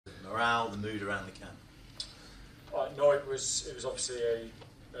morale, the mood around the camp? No, it was obviously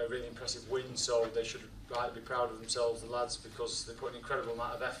a really impressive win, so they should rightly be proud of themselves, the lads, because they put an incredible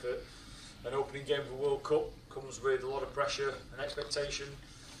amount of effort. An opening game of the World Cup comes with a lot of pressure and expectation,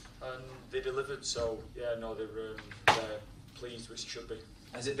 and they delivered. So yeah, no, they're pleased, which it should be.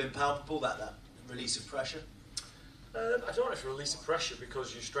 Has it been palpable, that release of pressure? I don't know if a release of pressure,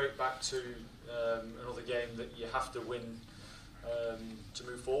 because you're straight back to another game that you have to win to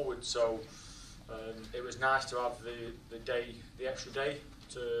move forward. So it was nice to have the extra day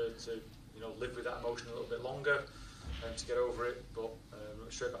to live with that emotion a little bit longer and to get over it. But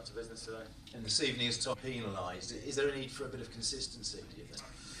we're straight back to business today. And this evening is top penalised. Is there a need for a bit of consistency, do you think?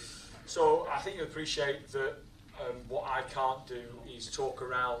 So I think you appreciate that what I can't do is talk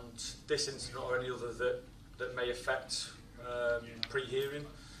around this incident or any other that may affect pre-hearing.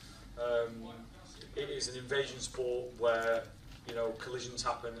 It is an invasion sport where collisions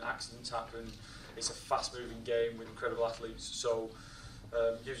happen, accidents happen. It's a fast-moving game with incredible athletes. So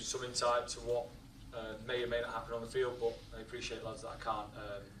it gives you some insight to what may or may not happen on the field. But I appreciate, lads, that I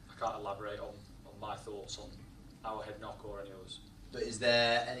can't elaborate on my thoughts on our head knock or any others. But is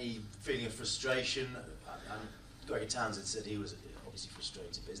there any feeling of frustration? Greg Townsend said he was obviously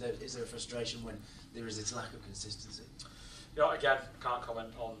frustrated, but is there a frustration when there is this lack of consistency? Again, can't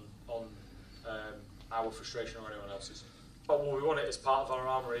comment on our frustration or anyone else's. But we want it as part of our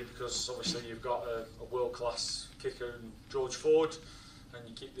armoury, because obviously you've got a world-class kicker in George Ford, and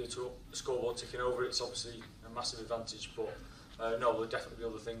you keep the scoreboard ticking over. It's obviously a massive advantage, but no, there'll definitely be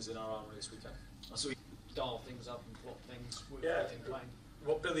other things in our armoury this weekend. So dial things up and plot things with playing.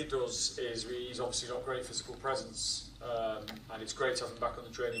 What Billy does is he's obviously got great physical presence, and it's great to have him back on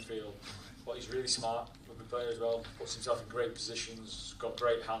the training field. But he's really smart, rugby player as well. Puts himself in great positions, got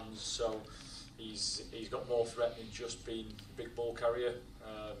great hands. So he's got more threat than just being a big ball carrier.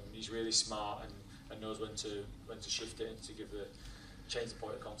 He's really smart and knows when to shift it and to change the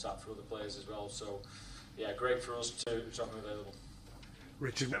point of contact for other players as well. So yeah, great for us to have him available.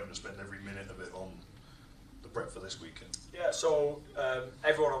 Richard, having to spend every minute of it on the prep for this weekend. Yeah, so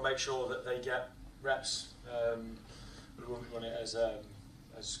everyone will make sure that they get reps. We won't run it as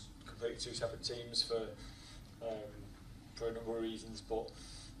completely two separate teams for a number of reasons, but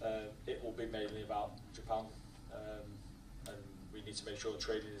it will be mainly about Japan, and we need to make sure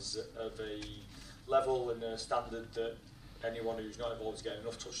training is of a level and a standard that anyone who's not involved is getting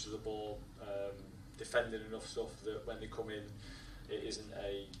enough touch to the ball, defending enough stuff that when they come in, it isn't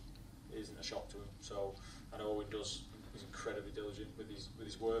a shock to them. So I know Owen is incredibly diligent with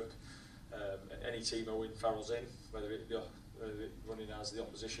his work, and any team Owen Farrell's in, whether it running as the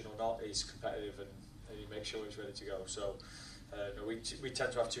opposition or not, he's competitive and he makes sure he's ready to go. So no, we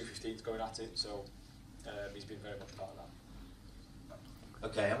tend to have 2 15s going at it, so he's been very much part of that.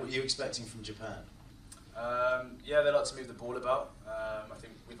 Okay, and what are you expecting from Japan? Yeah, they like to move the ball about. I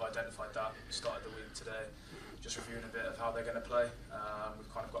think we've identified that. We started the week today, just reviewing a bit of how they're going to play.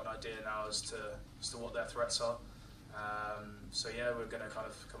 We've kind of got an idea now as to what their threats are. So yeah, we're going to kind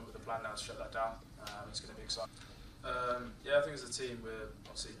of come up with a plan now to shut that down. It's going to be exciting. Yeah, I think as a team we're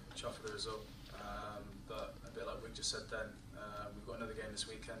obviously chuffed with the result, but a bit like Wig just said then, we've got another game this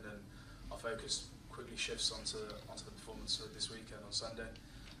weekend, and our focus quickly shifts onto the performance of this weekend on Sunday.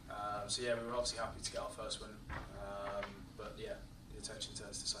 So yeah, we were obviously happy to get our first win, but yeah, the attention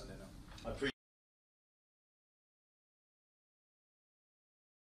turns to Sunday now. I appreciate